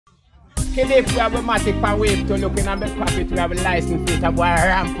Kill if we have a matic and wave to looking at the pocket, we have a license plate of why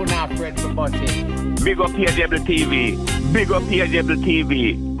ramp on our friend for busting. Big up Ageable TV. Big up Ageable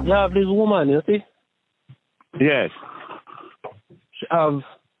TV. You have this woman, you see? Yes.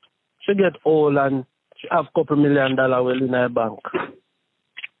 She get old and she have $2 million well in her bank.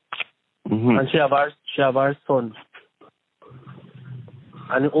 Mm-hmm. And she have her son.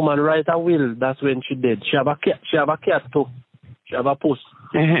 And the woman write a will, that's when she dead. She have a cat too. She have a puss.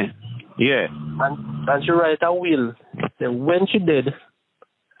 Uh-huh. Yeah. And she write a will. Say when she dead,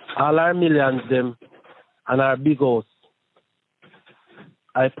 all her millions them and her big house,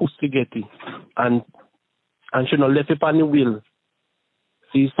 I pussy get it. And she no left it on the will.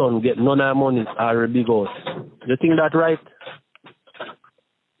 See son get none of her money or her big house. You think that right?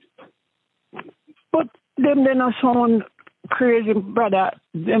 But them they not sound crazy, brother.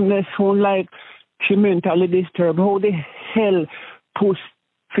 Them they sound like she mentally disturbed. How the hell push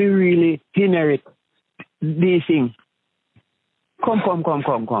she really inherit this thing? Come.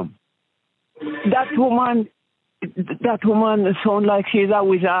 That woman sound like she's a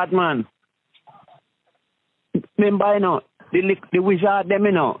wizard, man. Remember, you know, the wizard them,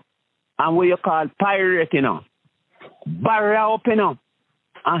 you know, and what you call pirate, you know. Barrier up, you know,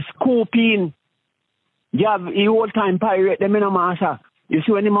 and scoop in. You have the old time pirate them, you know, master. You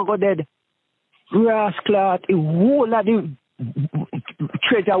see when him go dead, rascal, the whole of the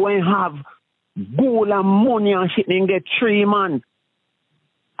treasure when you have gold and money and shit, then get 3 man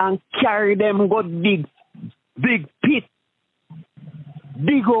and carry them, go dig big pit,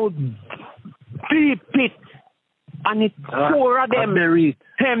 big old deep pit, and it 4 of them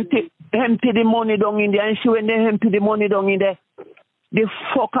empty the money down in there. And see when they empty the money down in there, the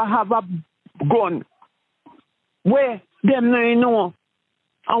fucker have a gun where them no know.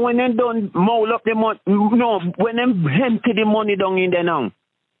 And when they done maul up the money, no, when they empty the money down in there now,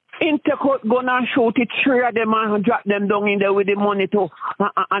 in take out gun and shoot it, 3 of them and drop them down in there with the money to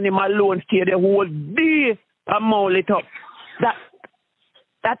and him alone stay the whole day and maul it up.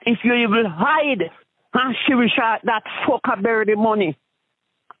 That if you will hide and she will shot that fucker bury the money.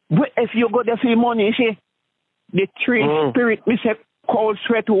 But if you go there for the money, you see, the tree spirit, we say, cold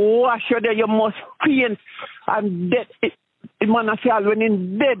sweat, wash you there, you must faint. And dead, the man a say, when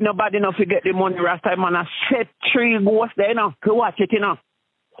in dead, nobody no forget the money. Rasta man a set 3 ghosts there, you know, to watch it, you know.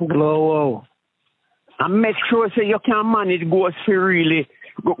 Wow. And make sure say you can manage ghosts for really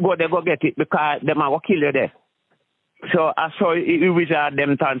go there, go get it, because them will kill you there. So I saw it wizard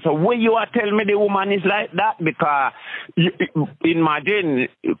them time. So when you are telling me the woman is like that, because imagine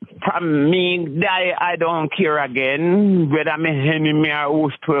from me die, I don't care again whether me enemy or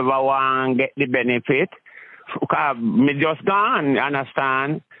whoever want get the benefit. Because me just gone,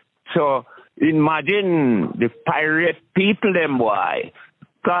 understand? So imagine the pirate people them boy.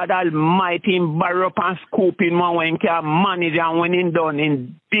 God Almighty borrow up and scoop in one when can manage and when in done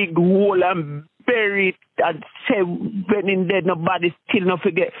in big hole and bury it and say when in dead nobody still not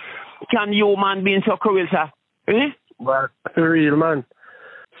forget. Can human being so cruel, sir? Eh? But for real man.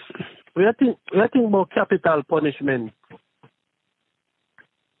 We are think about capital punishment.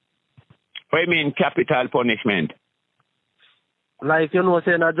 What do you mean capital punishment? Like you know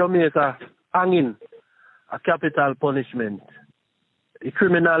saying a Jamaica hanging a capital punishment. The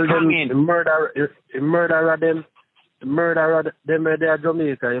criminal them, the murderer them where they are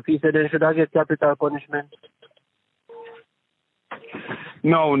Jamaica. If you say they should have get capital punishment.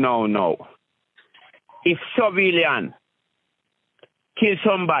 No. If civilian kill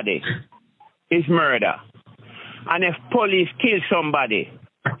somebody, it's murder. And if police kill somebody,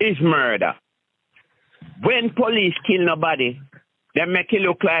 it's murder. When police kill nobody, they make it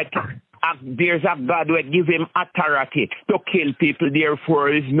look like there's a God who give him authority to kill people, therefore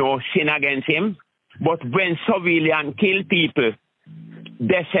is no sin against him. But when civilian kill people,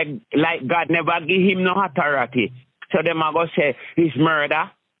 they say like God never give him no authority. So they are going to say it's murder.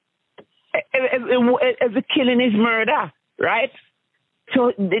 Every killing is murder, right?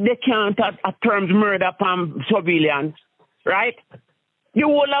 So they can't at terms murder from civilians, right? The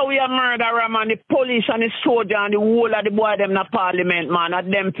whole of we are murderer, man. The police and the soldier and the whole of the boy them in the parliament, man. At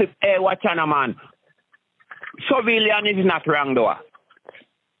them to watch on, man. Civilian is not wrong, though.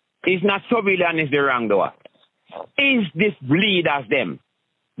 It's not civilian is the wrong, though. Is this leaders them?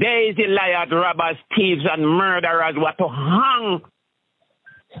 There is the liars, robbers, thieves, and murderers what to hang.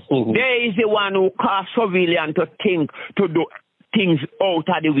 There is the one who cause civilian to think, to do things out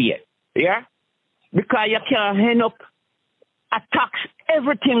of the way. Yeah? Because you can't end up attacks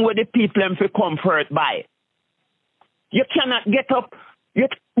everything with the people and for comfort by. You cannot get up. The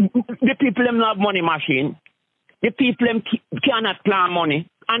people them not have money machine. The people them cannot plan money.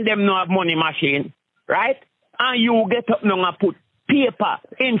 and them no have money machine, right? And you get up now and put paper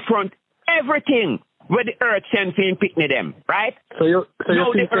in front, everything where the earth sends in picnic them, right? So you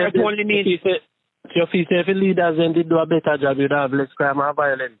the earth only needs... You feel if the leaders then they do a better job, you'd have less crime and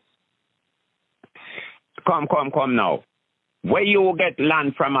violence. Come now. Where you get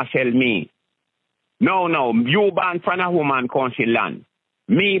land from a sell me? No, you born from a woman council land.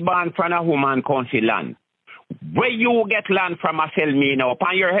 Me born from a woman council land. Where you get land from a sell me now?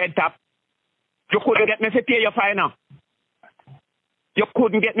 Upon your head top, you couldn't get me to pay your fine now. You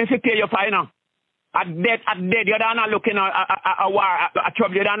couldn't get me to pay your fine now. At dead, you don't looking at a war, a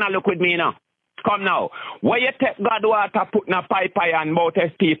trouble, you don't look with me now. Come now. Where you take God water, put in a pipe and both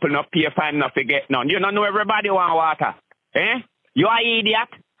as people no pay fine, no forget none. You don't know everybody want water. Eh? You are idiot.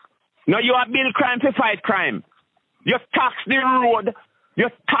 No, you are build crime to fight crime. You tax the road, you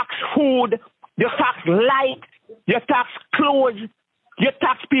tax food, you tax light, you tax clothes, you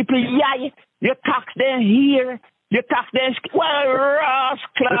tax people yeah, you tax them here, you tax them. Well,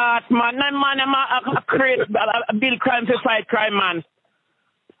 rascal, man, I'm create a build crime to fight crime, man.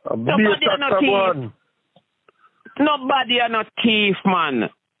 Nobody are not thief. Nobody are not thief, man.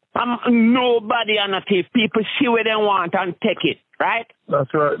 Nobody are not thief. People see what they want and take it, right?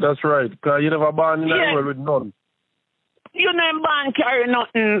 That's right. Because you never born in the world with none. You never born carry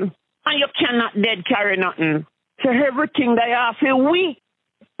nothing, and you cannot dead carry nothing. So everything that you have for we,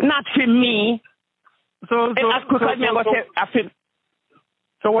 not for me. So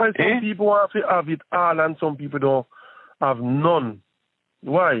why some people want to have it all and some people don't have none?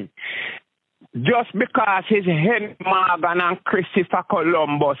 Why? Just because his Henry Morgan and Christopher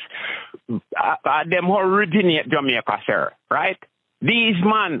Columbus, them originate Jamaica, sir, right? These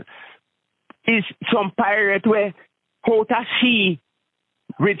man is some pirate way out at sea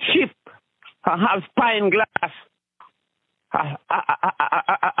with ship and have pine glass.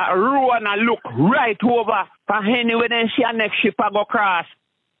 A row and a look right over for anyway then see a next ship a go cross.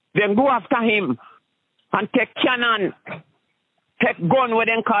 Then go after him and take cannon. Take gun where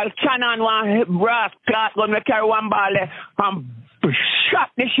they call cannon, one brass cloth gun, we carry one ball and shot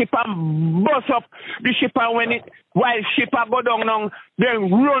the ship and bust up the ship, and when it while ship a go down now,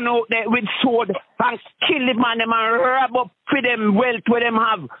 then run out there with sword and kill the man them and rob up for them wealth where them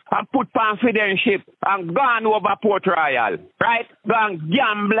have and put on for them ship and gone over Port Royal, right? Gone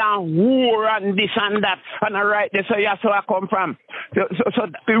gamble and war and this and that and right there, so that's where I come from. So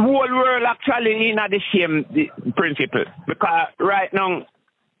the whole world actually in the same principle, because right now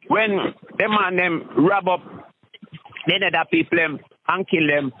when them and them rob up the other people them and kill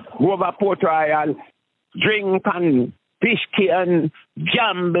them, go over Port Royal, drink and whiskey and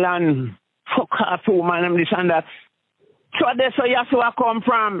gamble and fuck off woman and this and that. So that's where I come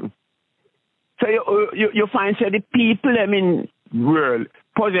from. So you find so the people them in world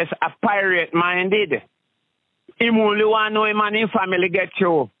possess a pirate minded. Him only want know him and his family get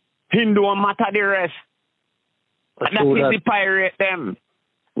you. Him don't matter the rest. That is the pirate them.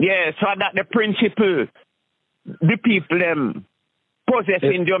 Yeah, so that the principle the people them possess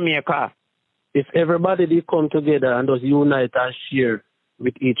in Jamaica. If everybody did come together and just unite and share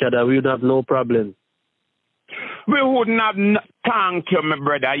with each other, we would have no problem. We wouldn't have thank you, my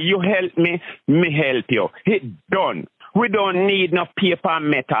brother. You help me, me help you. It done. We don't need no paper and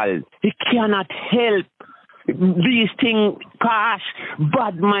metal. It cannot help. These things cash,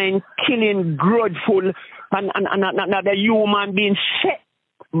 bad mind, killing, grudgeful, and the human being set.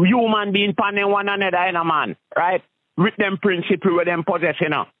 Human being panning one another in a man, right? With them principle with them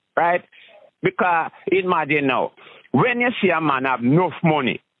possessing, right? Because imagine now, when you see a man have enough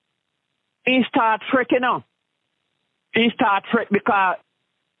money, he start freaking out. He start freak because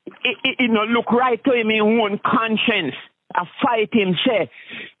it not look right to him in own conscience. I fight him, say,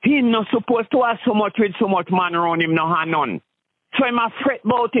 he not supposed to have so much with so much man around him, no hand none. So I'm afraid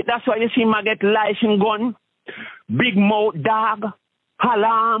about it. That's why you see him get license gun, big mouth dog,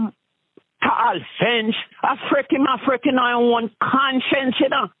 alarm, tall fence. I freaking on one conscience, you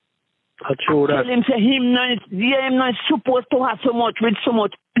know. I tell him, say, him not supposed to have so much with so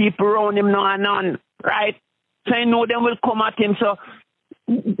much people around him, no and none, right? So I know them will come at him. So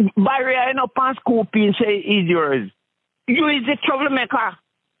barrier in up and scooping say is yours. You is the troublemaker.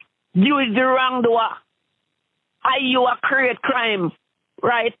 You is the wrongdoer. You a create crime,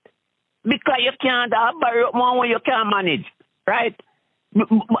 right? Because you can't have barrier up one way you can't manage, right?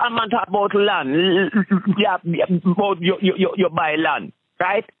 I'm not talking about land. Yeah, about you buy land,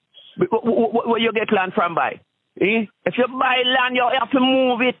 right? Where you get land from buy? Eh? If you buy land, you have to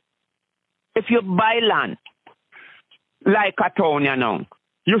move it. If you buy land, like a town, you know,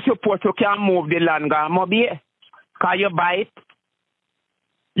 you suppose you can move the land, because you buy it.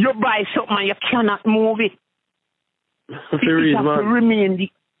 You buy something and you cannot move it. It has to remain the...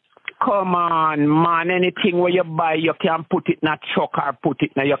 Come on, man. Anything where you buy, you can put it in a truck or put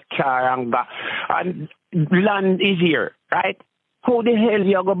it in your car and go. And land is here, right? How the hell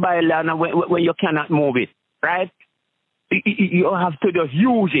you go buy land when you cannot move it, right? You have to just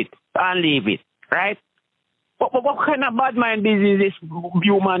use it and leave it, right? What kind of bad mind is this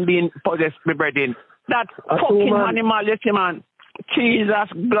human being possessed, my brethren? That fucking animal, you see, man. Jesus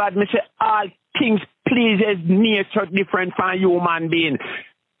God, me say all things pleases nature different from human being.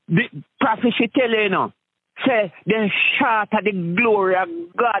 The prophecy tell you, say the shot of the glory of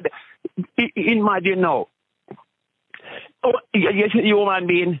God. Imagine now. Oh, you see human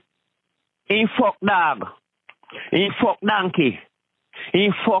being, he fuck dog, he fuck donkey,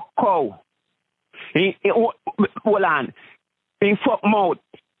 he fuck cow, hold on, he fuck mouth,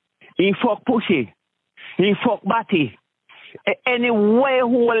 he fuck pussy, he fuck batty. Anyway,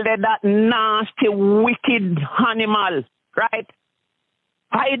 hold that nasty, wicked animal, right?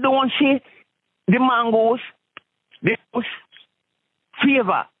 I don't see the mangoes, the puss,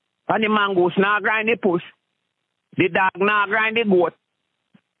 favor, and the mangoes now grind the puss. The dog now grind the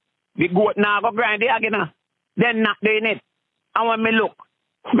goat now go grind the agina. Then not doing it. And when me look,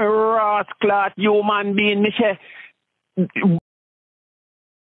 me rascal human being, me say,